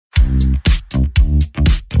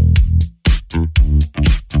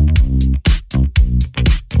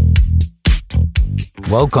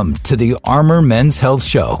Welcome to the Armor Men's Health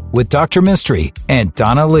Show with Dr. Mystery and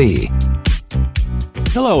Donna Lee.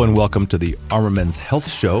 Hello and welcome to the Armor Men's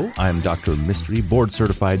Health Show. I'm Dr. Mystery,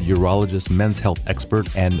 board-certified urologist, men's health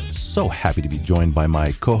expert, and so happy to be joined by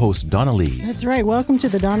my co-host, Donna Lee. That's right. Welcome to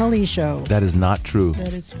the Donna Lee Show. That is not true.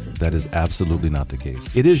 That is true. That is absolutely not the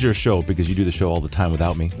case. It is your show because you do the show all the time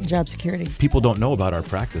without me. Job security. People don't know about our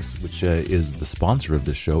practice, which is the sponsor of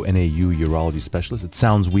this show, NAU Urology Specialist. It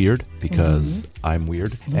sounds weird because I'm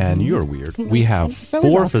weird and you're weird. We have So four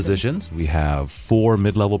is Austin. physicians. We have 4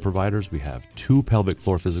 mid-level providers. We have 2 pelvic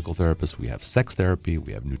floor physical therapists. We have sex therapy.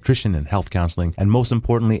 We have nutrition and health counseling. And most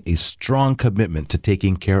importantly, a strong commitment to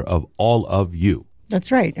taking care of all of you. That's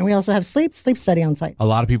right. And we also have sleep study on site. A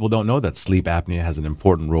lot of people don't know that sleep apnea has an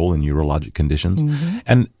important role in urologic conditions.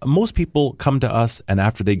 And most people come to us and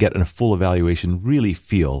after they get a full evaluation really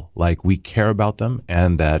feel like we care about them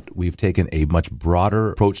and that we've taken a much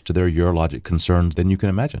broader approach to their urologic concerns than you can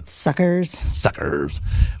imagine. Suckers.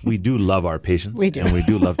 We do love our patients. We do. And we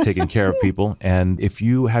do love taking care of people. And if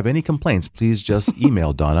you have any complaints, please just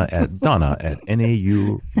email Donna at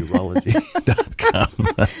nauurology.com.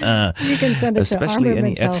 You can send it Especially to Armor any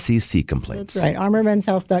Men's Health. FCC complaints. That's right.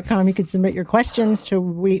 ArmorMen'sHealth.com. You can submit your questions to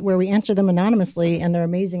where we answer them anonymously, and they're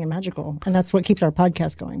amazing and magical. And that's what keeps our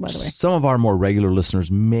podcast going, by the way. Some of our more regular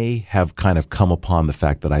listeners may have kind of come upon the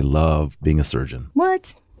fact that I love being a surgeon.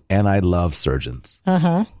 What? And I love surgeons.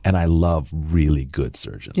 And I love really good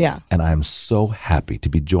surgeons. Yeah. And I'm so happy to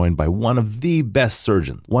be joined by one of the best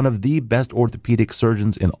surgeons, one of the best orthopedic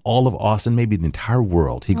surgeons in all of Austin, maybe the entire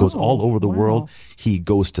world. He goes all over the world. He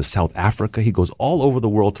goes to South Africa. He goes all over the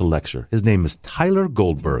world to lecture. His name is Tyler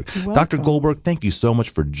Goldberg. Dr. Goldberg, thank you so much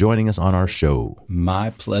for joining us on our show. My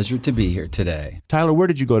pleasure to be here today. Tyler, where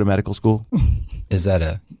did you go to medical school? Is that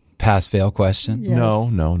a pass-fail question? Yes.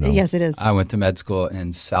 No. Yes, it is. I went to med school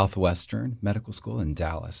in Southwestern Medical School in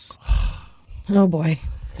Dallas. Oh, boy.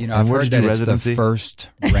 You know, And I've where heard did you that it's residency? the first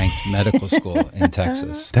ranked medical school in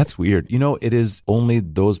Texas. That's weird. You know, it is only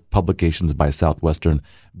those publications by Southwestern.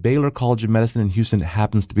 Baylor College of Medicine in Houston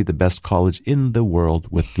happens to be the best college in the world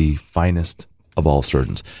with the finest of all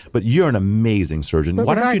surgeons. But you're an amazing surgeon. But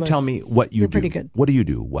Why don't you regardless, tell me what you you're do? pretty good. What do you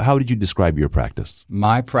do? How did you describe your practice?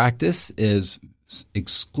 My practice is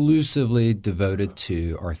exclusively devoted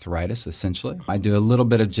to arthritis, essentially. I do a little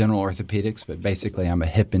bit of general orthopedics, but basically I'm a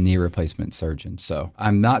hip and knee replacement surgeon. So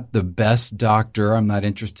I'm not the best doctor. I'm not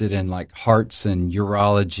interested in like hearts and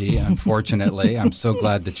urology, unfortunately. I'm so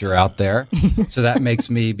glad that you're out there. So that makes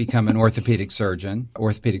me become an orthopedic surgeon.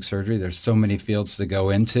 Orthopedic surgery, there's so many fields to go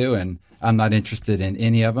into, and I'm not interested in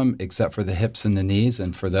any of them except for the hips and the knees.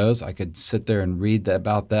 And for those, I could sit there and read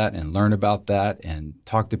about that and learn about that and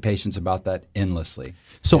talk to patients about that endlessly.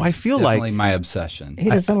 So It's I feel definitely like my obsession. He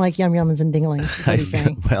doesn't like yum-yums and dinglings, is what he's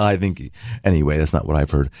saying. Well, I think, anyway, that's not what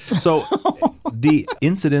I've heard. So the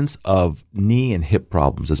incidence of knee and hip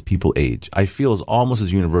problems as people age, I feel is almost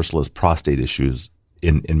as universal as prostate issues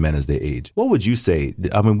in men as they age. What would you say?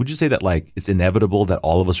 I mean, would you say that like it's inevitable that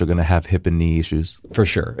all of us are going to have hip and knee issues? For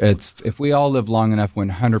sure. It's if we all live long enough,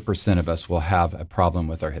 100% of us will have a problem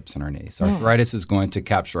with our hips and our knees. Arthritis is going to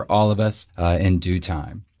capture all of us in due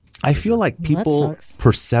time. I feel like people sucks.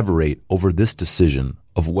 perseverate over this decision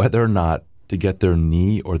of whether or not to get their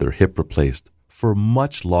knee or their hip replaced for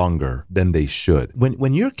much longer than they should.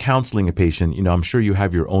 When you're counseling a patient, you know, I'm sure you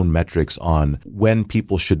have your own metrics on when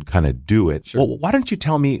people should kind of do it. Sure. Well, why don't you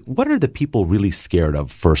tell me, what are the people really scared of,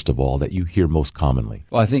 first of all, that you hear most commonly?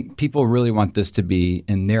 Well, I think people really want this to be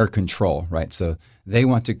in their control, right? So they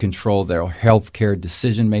want to control their healthcare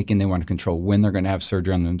decision making. They want to control when they're going to have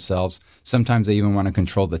surgery on themselves. Sometimes they even want to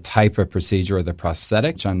control the type of procedure or the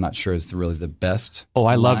prosthetic, which I'm not sure is really the best. Oh,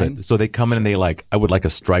 I love line. it. So they come in and they like, I would like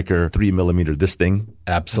a Stryker 3mm this thing.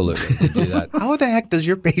 Absolutely. They do that. How the heck does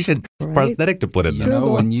your patient prosthetic to put in You there? know,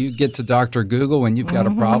 when you get to Dr. Google, when you've got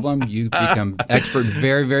a problem, you become expert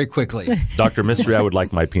very, very quickly. Dr. Mystery, I would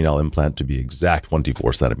like my penile implant to be exact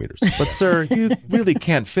 24 centimeters. But sir, you really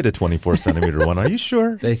can't fit a 24 centimeter one. Are you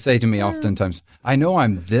sure? They say to me oftentimes, I know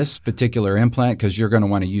I'm this particular implant because you're going to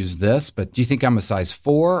want to use this, but do you think I'm a size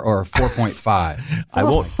 4 or a 4.5?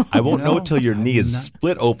 I won't know till your knee is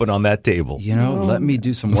split open on that table. You know, let me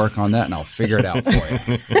do some work on that and I'll figure it out for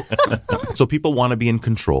you. So people want to be in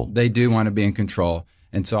control. They do want to be in control.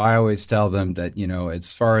 And so I always tell them that, you know,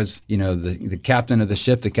 as far as, you know, the captain of the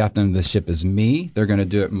ship is me. They're going to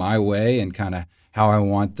do it my way and kind of how I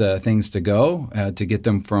want things to go to get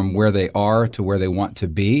them from where they are to where they want to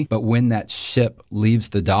be. But when that ship leaves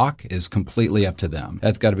the dock is completely up to them.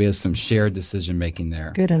 That's got to be some shared decision making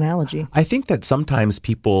there. Good analogy. I think that sometimes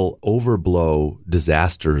people overblow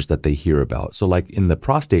disasters that they hear about. So like in the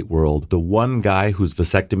prostate world, the one guy whose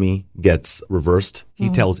vasectomy gets reversed, he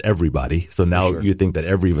tells everybody. So now you think that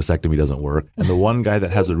every vasectomy doesn't work. And the one guy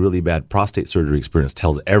that has a really bad prostate surgery experience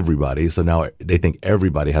tells everybody. So now they think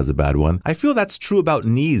everybody has a bad one. I feel that's true about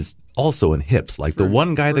knees also in hips. Like the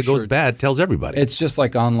one guy that goes bad tells everybody. It's just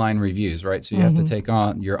like online reviews, right? So you have to take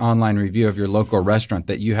on your online review of your local restaurant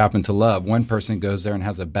that you happen to love. One person goes there and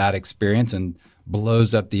has a bad experience and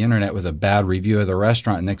blows up the internet with a bad review of the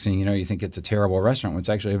restaurant. And next thing you know, you think it's a terrible restaurant, when it's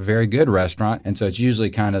actually a very good restaurant. And so it's usually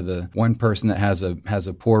kind of the one person that has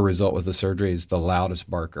a poor result with the surgery is the loudest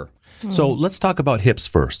barker. So let's talk about hips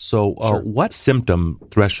first. So what symptom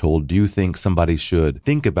threshold do you think somebody should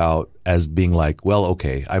think about as being like, well,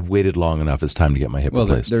 okay, I've waited long enough. It's time to get my hip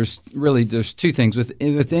replaced? There's two things with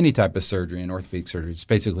any type of surgery, in orthopedic surgery. It's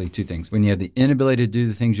basically two things. When you have the inability to do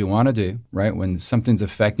the things you want to do, right? When something's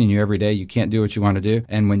affecting you every day, you can't do what you want to do.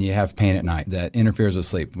 And when you have pain at night that interferes with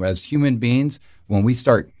sleep. As human beings, when we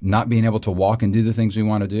start not being able to walk and do the things we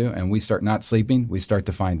want to do, and we start not sleeping, we start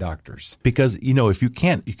to find doctors. Because if you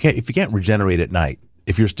can't regenerate at night,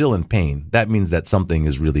 if you're still in pain, that means that something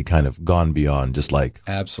is really kind of gone beyond just like...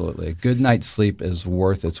 Absolutely. A good night's sleep is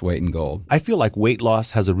worth its weight in gold. I feel like weight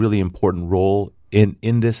loss has a really important role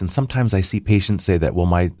in this, and sometimes I see patients say that, well,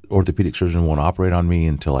 my orthopedic surgeon won't operate on me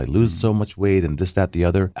until I lose so much weight and this, that, the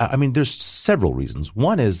other. I mean, there's several reasons.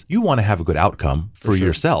 One is you want to have a good outcome for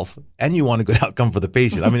yourself, and you want a good outcome for the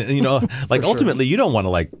patient. I mean, like ultimately you don't want to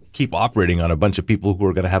like keep operating on a bunch of people who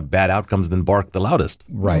are going to have bad outcomes and then bark the loudest.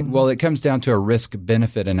 Right. Well, it comes down to a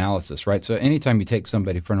risk-benefit analysis, right? So anytime you take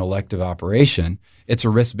somebody for an elective operation, it's a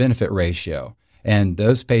risk-benefit ratio. And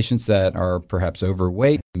those patients that are perhaps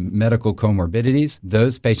overweight, medical comorbidities,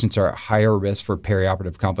 those patients are at higher risk for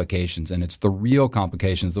perioperative complications. And it's the real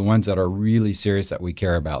complications, the ones that are really serious that we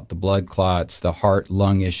care about, the blood clots, the heart,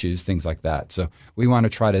 lung issues, things like that. So we want to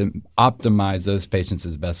try to optimize those patients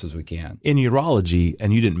as best as we can. In urology,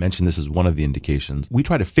 and you didn't mention this as one of the indications, we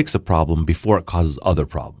try to fix a problem before it causes other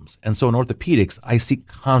problems. And so in orthopedics, I see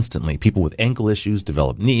constantly people with ankle issues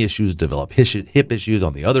develop knee issues, develop hip issues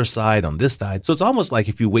on the other side, on this side. So it's almost like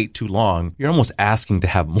if you wait too long, you're almost asking to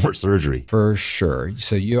have more surgery. For sure.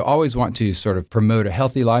 So you always want to sort of promote a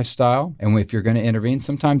healthy lifestyle. And if you're going to intervene,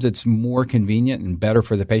 sometimes it's more convenient and better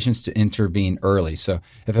for the patients to intervene early. So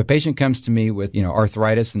if a patient comes to me with,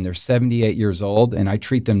 arthritis and they're 78 years old and I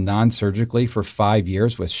treat them non-surgically for 5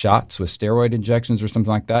 years with shots, with steroid injections or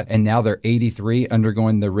something like that, and now they're 83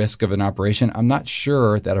 undergoing the risk of an operation, I'm not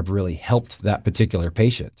sure that I've really helped that particular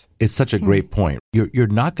patient. It's such a great point. You're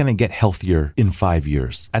not going to get healthier in 5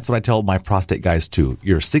 years. That's what I tell my prostate guys too.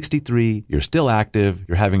 You're 63, you're still active,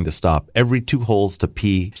 you're having to stop every 2 holes to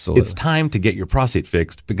pee. Absolutely. It's time to get your prostate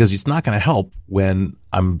fixed because it's not going to help when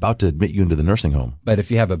I'm about to admit you into the nursing home. But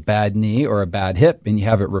if you have a bad knee or a bad hip and you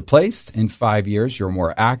have it replaced, in 5 years, you're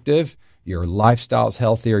more active. Your lifestyle's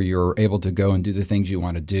healthier. You're able to go and do the things you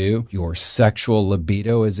want to do. Your sexual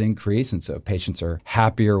libido is increased. And so patients are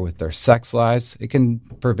happier with their sex lives. It can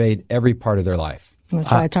pervade every part of their life. That's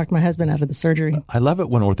why I talked my husband out of the surgery. I love it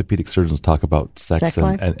when orthopedic surgeons talk about sex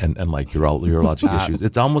and like urologic issues.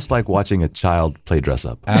 It's almost like watching a child play dress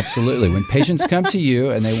up. Absolutely. When patients come to you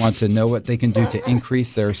and they want to know what they can do to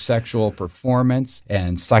increase their sexual performance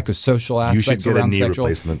and psychosocial aspects around sexual,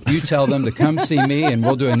 you tell them to come see me and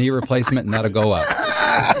we'll do a knee replacement and that'll go up.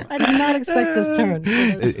 I did not expect this turn.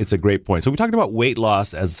 It's a great point. So we talked about weight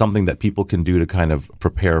loss as something that people can do to kind of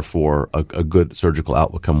prepare for a good surgical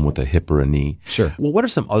outcome with a hip or a knee. Sure. Well, what are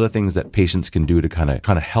some other things that patients can do to kind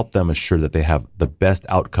of help them assure that they have the best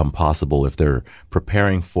outcome possible if they're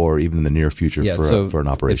preparing for even in the near future for an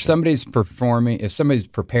operation? If somebody's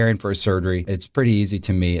preparing for a surgery, it's pretty easy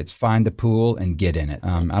to me. It's find a pool and get in it.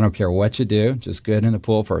 I don't care what you do. Just get in the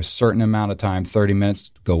pool for a certain amount of time, 30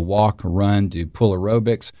 minutes, go walk, run, do pool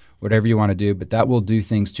aerobics, whatever you want to do, but that will do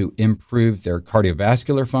things to improve their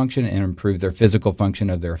cardiovascular function and improve their physical function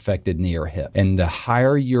of their affected knee or hip. And the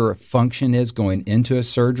higher your function is going into a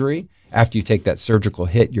surgery, after you take that surgical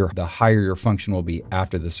hit, the higher your function will be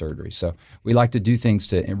after the surgery. So we like to do things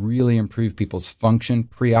to really improve people's function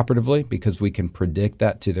preoperatively because we can predict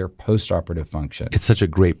that to their postoperative function. It's such a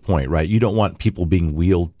great point, right? You don't want people being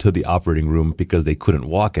wheeled to the operating room because they couldn't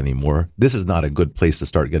walk anymore. This is not a good place to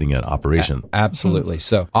start getting an operation. Absolutely.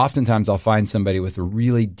 So oftentimes I'll find somebody with a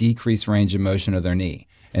really decreased range of motion of their knee.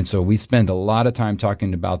 And so we spend a lot of time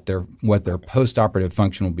talking about what their post-operative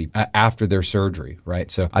function will be after their surgery, right?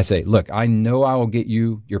 So I say, look, I know I will get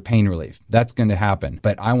you your pain relief. That's going to happen.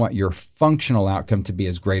 But I want your functional outcome to be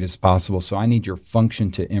as great as possible. So I need your function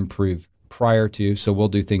to improve prior to. So we'll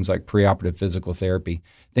do things like preoperative physical therapy,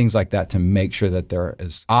 things like that to make sure that they're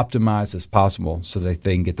as optimized as possible so that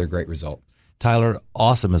they can get their great result. Tyler,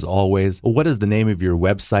 awesome as always. What is the name of your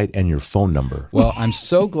website and your phone number? Well, I'm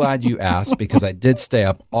so glad you asked because I did stay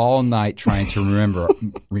up all night trying to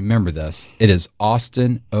remember this. It is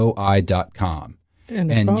austinoi.com.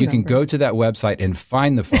 And you can go to that website and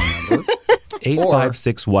find the phone number.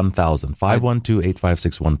 856-1000,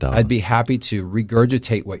 512-856-1000. I'd be happy to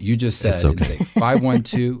regurgitate what you just said. It's okay.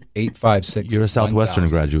 512-856-1000. You're a Southwestern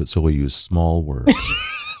graduate, so we'll use small words.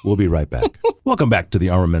 We'll be right back. Welcome back to the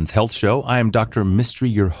Armor Men's Health Show. I am Dr. Mystery,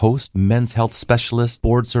 your host, men's health specialist,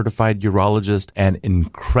 board-certified urologist, and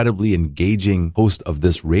incredibly engaging host of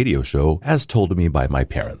this radio show, as told to me by my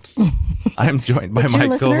parents. I am joined by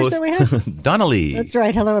my co-host, Donnelly. That's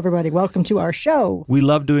right. Hello, everybody. Welcome to our show. We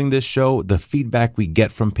love doing this show. The feedback we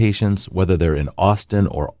get from patients, whether they're in Austin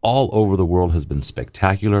or all over the world, has been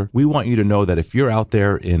spectacular. We want you to know that if you're out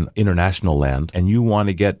there in international land and you want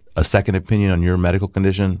to get a second opinion on your medical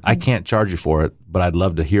condition, I can't charge you for it, but I'd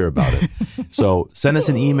love to hear about it. So send us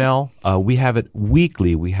an email. We have it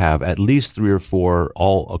weekly. We have at least 3 or 4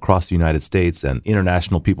 all across the United States and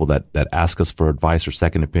international people that ask us for advice or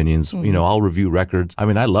second opinions. You know, I'll review records. I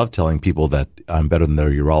mean, I love telling people that I'm better than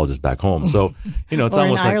their urologist back home. So, you know, it's or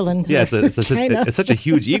almost in Ireland. Yeah, it's such a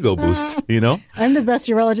huge ego boost, you know? I'm the best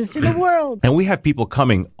urologist in the world. And we have people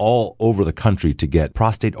coming all over the country to get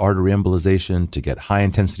prostate artery embolization, to get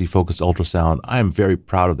high-intensity focused ultrasound. I am very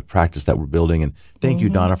proud of the practice that we're building, and thank you,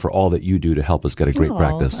 Donna, for all that you do to help us get a great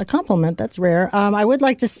practice. A compliment. That's rare. I would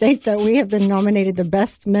like to state that we have been nominated the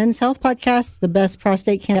best men's health podcast, the best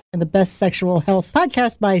prostate cancer, and the best sexual health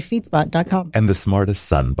podcast by feedspot.com. And the smartest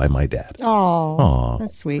son by my dad. Oh,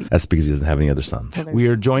 that's sweet. That's because he doesn't have any other sons. We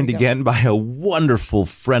are joined again by a wonderful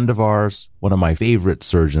friend of ours, one of my favorite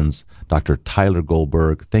surgeons, Dr. Tyler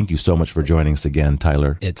Goldberg. Thank you so much for joining us again,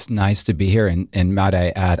 Tyler. It's nice to be here. And might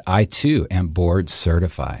I add, I too am board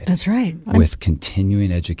certified. That's right. With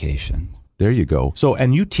continuing education. There you go. So,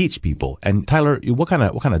 and you teach people. And Tyler, what kind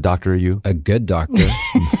of doctor are you? A good doctor.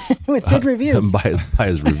 With good reviews. By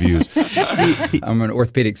his reviews. I'm an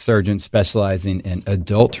orthopedic surgeon specializing in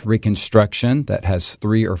adult reconstruction that has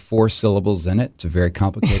 3 or 4 syllables in it. It's a very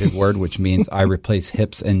complicated word, which means I replace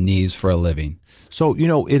hips and knees for a living. So, you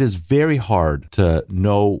know, it is very hard to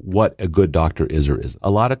know what a good doctor is or isn't. A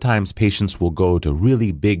lot of times patients will go to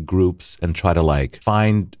really big groups and try to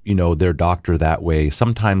find, you know, their doctor that way.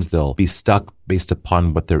 Sometimes they'll be stuck based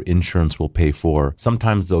upon what their insurance will pay for.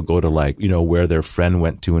 Sometimes they'll go to where their friend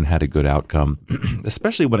went to and had a good outcome,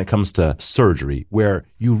 especially when it comes to surgery, where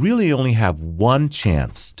you really only have one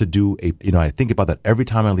chance to do I think about that every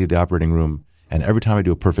time I leave the operating room and every time I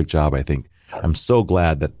do a perfect job. I think, I'm so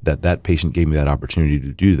glad that patient gave me that opportunity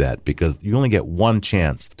to do that, because you only get one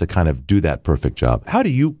chance to kind of do that perfect job. How do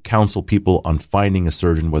you counsel people on finding a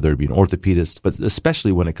surgeon, whether it be an orthopedist, but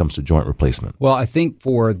especially when it comes to joint replacement? Well, I think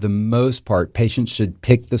for the most part, patients should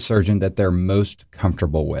pick the surgeon that they're most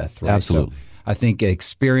comfortable with. Right? Absolutely. So I think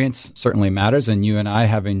experience certainly matters, and you and I,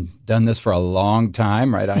 having done this for a long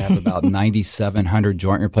time, right? I have about 9,700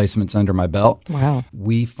 joint replacements under my belt. Wow.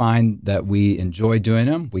 We find that we enjoy doing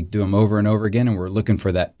them. We do them over and over again, and we're looking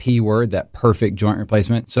for that P word, that perfect joint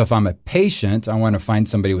replacement. So if I'm a patient, I want to find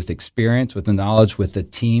somebody with experience, with the knowledge, with the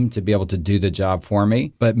team to be able to do the job for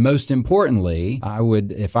me. But most importantly,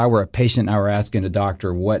 if I were a patient and I were asking a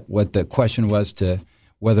doctor what the question was to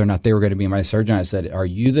whether or not they were going to be my surgeon, I said, are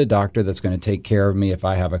you the doctor that's going to take care of me if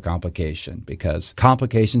I have a complication? Because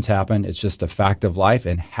complications happen. It's just a fact of life.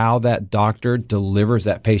 And how that doctor delivers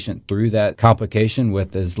that patient through that complication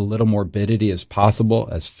with as little morbidity as possible,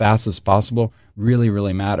 as fast as possible, really,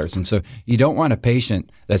 really matters. And so you don't want a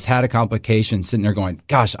patient that's had a complication sitting there going,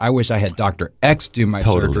 gosh, I wish I had Dr. X do my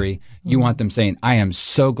surgery. You want them saying, I am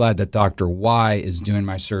so glad that Dr. Y is doing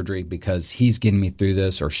my surgery because he's getting me through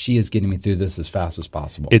this, or she is getting me through this as fast as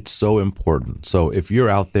possible. It's so important. So if you're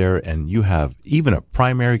out there and you have even a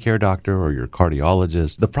primary care doctor or your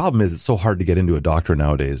cardiologist, the problem is it's so hard to get into a doctor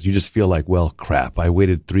nowadays. You just feel like, well, crap, I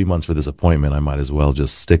waited 3 months for this appointment. I might as well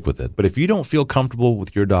just stick with it. But if you don't feel comfortable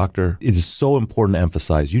with your doctor, it is so important to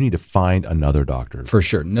emphasize you need to find another doctor. For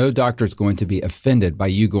sure. No doctor is going to be offended by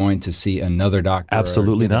you going to see another doctor.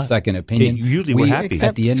 Absolutely or not. A second opinion. Usually we're happy.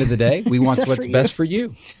 At the end of the day, we want what's best for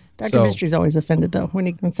you. Dr. Mystery's always offended, though,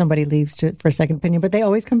 when somebody leaves for a second opinion, but they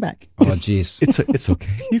always come back. Oh, geez. It's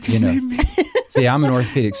okay. You can leave me. See, I'm an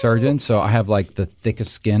orthopedic surgeon, so I have like the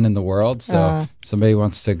thickest skin in the world. So somebody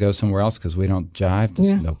wants to go somewhere else because we don't jive,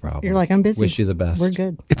 that's no problem. You're like, I'm busy. Wish you the best. We're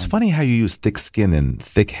good. It's funny how you use thick skin and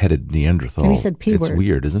thick-headed Neanderthal. And he said P word. It's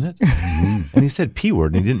weird, isn't it? And he said P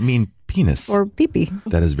word, and he didn't mean penis. Or pee-pee.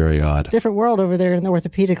 That is very odd. Different world over there in the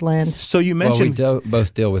orthopedic land. So you mentioned... Well, we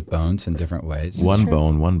both deal with bones in different ways. One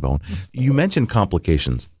bone. You mentioned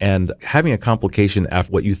complications, and having a complication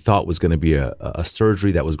after what you thought was going to be a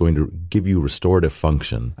surgery that was going to give you restorative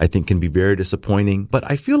function, I think can be very disappointing. But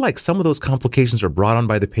I feel like some of those complications are brought on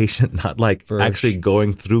by the patient, not like actually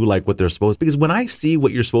going through like what they're supposed to. Because when I see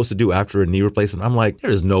what you're supposed to do after a knee replacement, I'm like,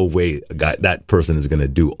 there's no way that person is going to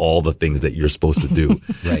do all the things that you're supposed to do.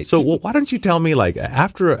 Right. So why don't you tell me, like,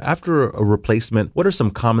 after a replacement, what are some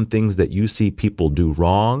common things that you see people do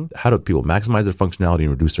wrong? How do people maximize their functionality and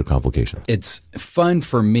reduce their complications? It's fun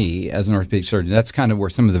for me as an orthopedic surgeon. That's kind of where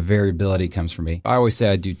some of the variability comes from me. I always say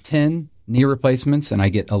I do 10 knee replacements and I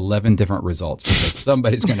get 11 different results because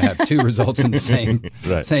somebody's going to have 2 results in the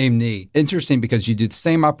same knee. Interesting because you do the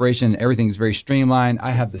same operation, everything's very streamlined.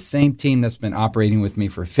 I have the same team that's been operating with me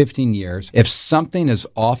for 15 years. If something is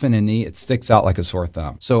off in a knee, it sticks out like a sore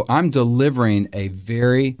thumb. So I'm delivering a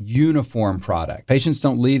very uniform product. Patients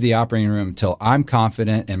don't leave the operating room until I'm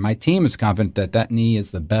confident and my team is confident that that knee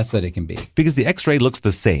is the best that it can be. Because the x-ray looks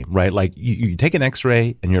the same, right? Like you take an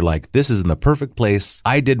x-ray and you're like, this is in the perfect place.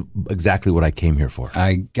 I did exactly what I came here for.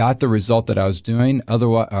 I got the result that I was doing.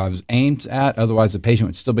 Otherwise, I was aimed at. Otherwise, the patient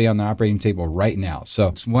would still be on the operating table right now. So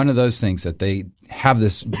it's one of those things that they have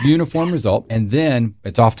this uniform result, and then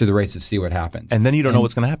it's off to the races to see what happens. And then you don't know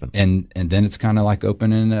what's going to happen. And then it's kind of like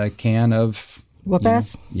opening a can of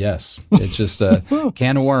whoop-ass? Yes. It's just a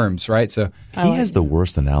can of worms, right? So he has the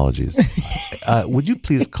worst analogies. Would you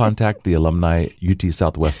please contact the alumni UT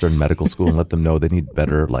Southwestern Medical School and let them know they need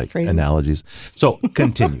better analogies? So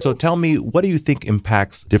continue. So tell me, what do you think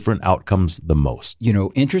impacts different outcomes the most?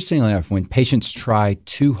 Interestingly enough, when patients try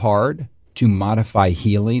too hard to modify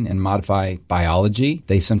healing and modify biology,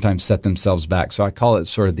 they sometimes set themselves back. So I call it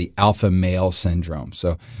sort of the alpha male syndrome.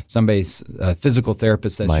 So somebody's physical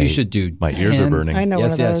therapist says, you should do 10. Ears are burning. I know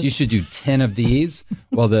yes, those. You should do 10 of these.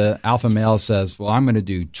 Well, the alpha male says, well, I'm going to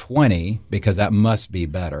do 20 because that must be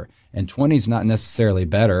better. And 20 is not necessarily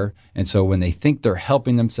better. And so when they think they're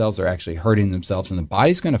helping themselves, they're actually hurting themselves. And the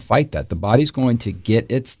body's going to fight that. The body's going to get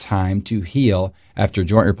its time to heal after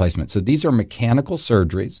joint replacement. So these are mechanical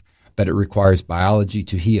surgeries, but it requires biology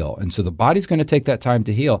to heal. And so the body's going to take that time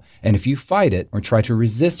to heal. And if you fight it or try to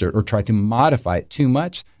resist it or try to modify it too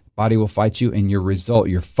much, the body will fight you and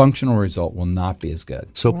your functional result will not be as good.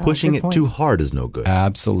 So pushing it too hard is no good.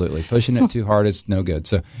 Absolutely. Pushing it too hard is no good.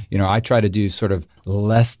 So, I try to do sort of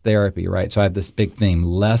less therapy, right? So I have this big theme,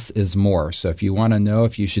 less is more. So if you want to know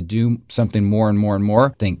if you should do something more and more and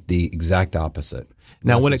more, think the exact opposite.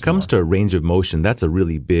 Now, when it comes to range of motion, that's a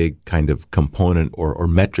really big kind of component or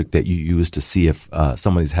metric that you use to see if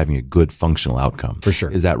somebody's having a good functional outcome. For sure.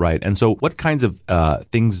 Is that right? And so what kinds of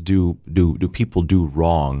things do people do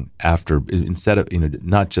wrong after, instead of,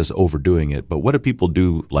 not just overdoing it, but what do people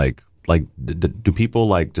do do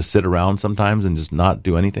people just sit around sometimes and just not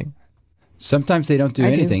do anything? Sometimes they don't do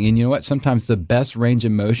anything. And you know what? Sometimes the best range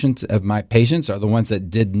of motions of my patients are the ones that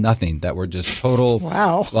did nothing, that were just total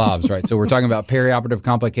slobs, right? So we're talking about perioperative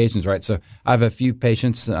complications, right? So I have a few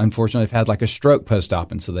patients, unfortunately, have had like a stroke post-op.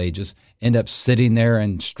 And so they just end up sitting there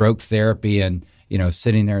in stroke therapy and,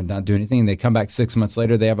 sitting there and not doing anything. And they come back 6 months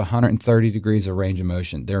later, they have 130 degrees of range of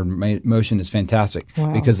motion. Their motion is fantastic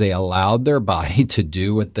because they allowed their body to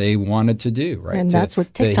do what they wanted to do, right? And that's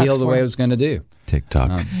what TikTok's to heal the way it for. was going to do.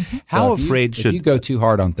 TikTok. If you go too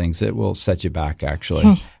hard on things, it will set you back,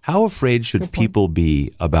 actually. How afraid should people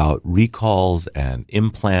be about recalls and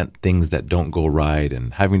implant things that don't go right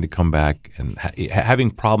and having to come back and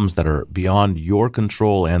having problems that are beyond your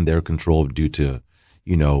control and their control due to,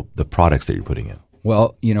 the products that you're putting in?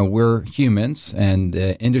 Well, we're humans, and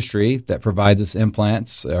the industry that provides us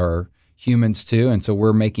implants are humans too. And so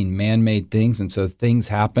we're making man-made things. And so things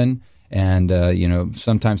happen. And,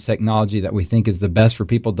 sometimes technology that we think is the best for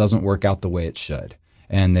people doesn't work out the way it should.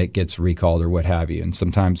 And it gets recalled or what have you. And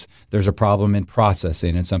sometimes there's a problem in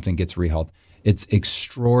processing and something gets recalled. It's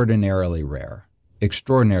extraordinarily rare.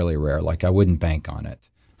 Like I wouldn't bank on it.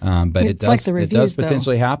 But It's like the it reviews, does though.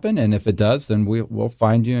 potentially happen. And if it does, then we'll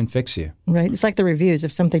find you and fix you. Right. It's like the reviews.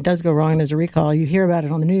 If something does go wrong and there's a recall, you hear about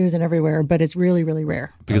it on the news and everywhere, but it's really, really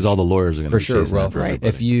rare. Because all the lawyers are going to For be sure. chasing Well, after right.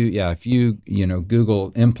 everybody. if you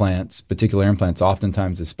Google implants, particular implants,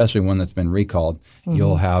 oftentimes, especially one that's been recalled,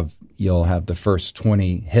 you'll have the first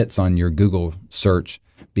 20 hits on your Google search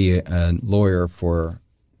be a lawyer for,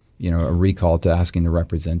 a recall to asking to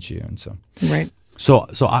represent you, and so. Right. So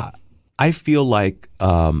I feel like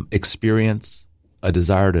experience, a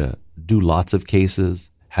desire to do lots of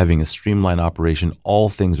cases, having a streamlined operation, all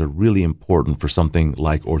things are really important for something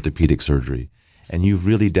like orthopedic surgery. And you've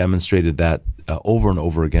really demonstrated that over and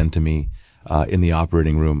over again to me in the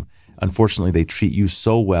operating room. Unfortunately, they treat you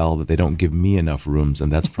so well that they don't give me enough rooms,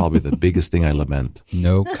 and that's probably the biggest thing I lament.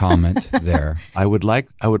 No comment there. I would like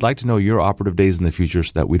to know your operative days in the future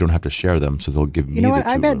so that we don't have to share them, so they'll give me You know the what?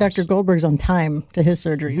 I two bet rooms. Dr. Goldberg's on time to his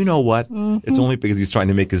surgeries. You know what? It's only because he's trying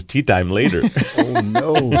to make his tea time later. Oh,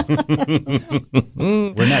 no.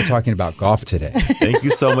 We're not talking about golf today. Thank you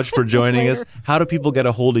so much for joining us. later. How do people get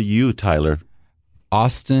a hold of you, Tyler?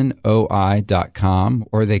 AustinOI.com,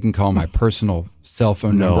 or they can call my personal cell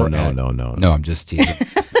phone number. No, I'm just teasing.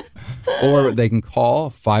 Or they can call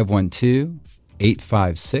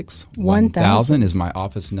 512-856-1000 is my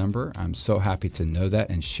office number. I'm so happy to know that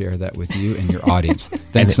and share that with you and your audience.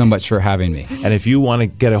 Thanks so much for having me. And if you want to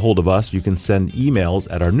get a hold of us, you can send emails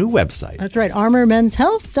at our new website. That's right,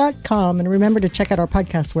 armormenshealth.com. And remember to check out our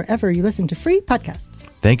podcast wherever you listen to free podcasts.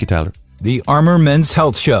 Thank you, Tyler. The Armor Men's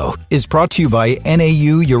Health Show is brought to you by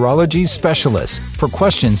NAU Urology Specialists. For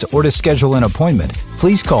questions or to schedule an appointment,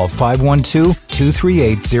 please call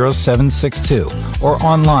 512-238-0762 or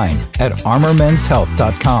online at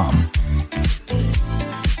armormenshealth.com.